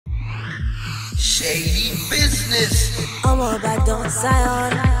Shady Bizniz. I'm all about don't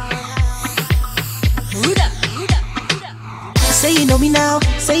Zion. Say you know me now,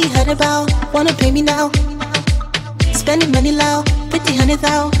 say you heard about, wanna pay me now. Spending money loud, 50,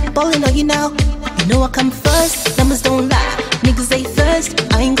 100,000, ballin' on you now. You know I come first, numbers don't lie. Niggas say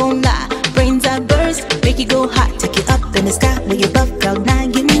first, I ain't gon' lie. Brains I burst, make you go hot. Take you up in the sky, when you above cloud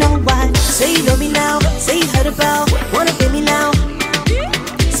nine, you know why. Say you know me now, say you heard about, wanna pay me now.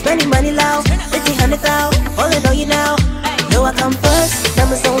 Spending money loud, 50, 100,000, ballin' on you now. Know I come first,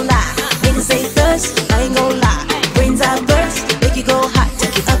 numbers don't lie. Niggas say first, I ain't gon' lie. Brains I burst, make you go hot.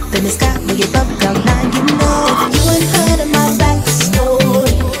 Take you up in the sky, when you above cloud nine, you know. If you ain't heard of my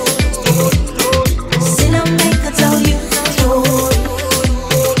backstory, sit down, make I tell you the story.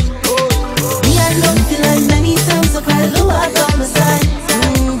 Me, I loved you like many times, I cried, Lou, I got my side.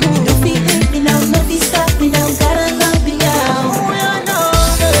 No fee hate me now, no fee stop me now, gotta love me now.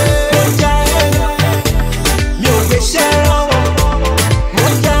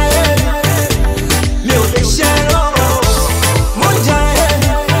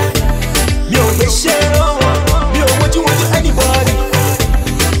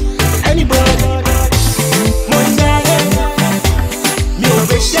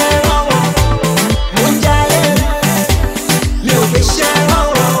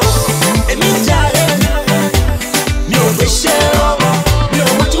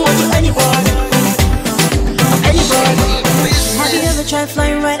 Try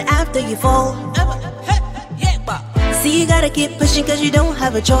flying right after you fall. See, you gotta keep pushing cause you don't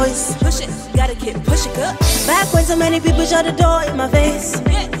have a choice. Push it, gotta keep pushing, girl. Back when so many people shut the door in my face.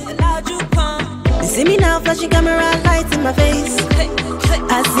 Allowed you come. You see me now, flashing camera lights in my face.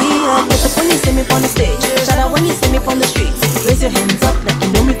 I see you put up when you see me on the stage. Shout out when you see me on the streets. Raise your hands up like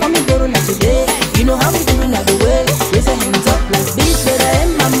you know me from me go to not today. You know how we doing every way. Raise your hands up like bitch, better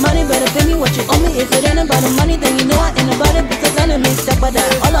end my money, better pay me what you owe me. If it ain't about the money, then you know I ain't about it. Because I don't make stuff by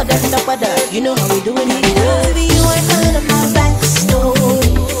that. All of that stuff by that. You know how we doing it. Baby, you ain't heard of my backstory.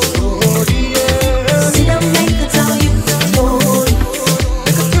 Sit down, make I tell you the story.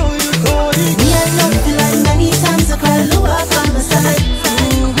 Me, I love you like many times. I cry, Lou, I got my side.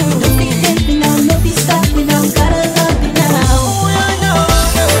 Don't be hate me now, no be stop me now, gotta love me now.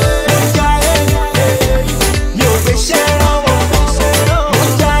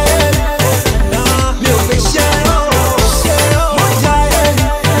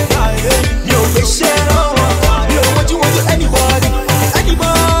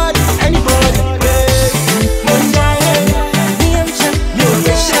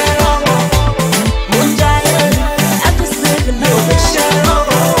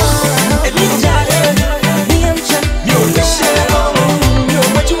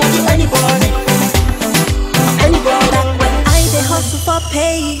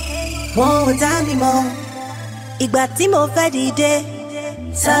 Won't dá mi mọ̀, ìgbà tí mo fẹ́ dìde,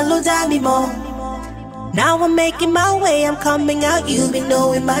 ta ló dá mi mọ̀. Now I'm making my way, I'm coming out, you be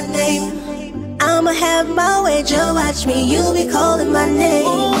knowing my name. I'ma have my way, just watch me, you be calling my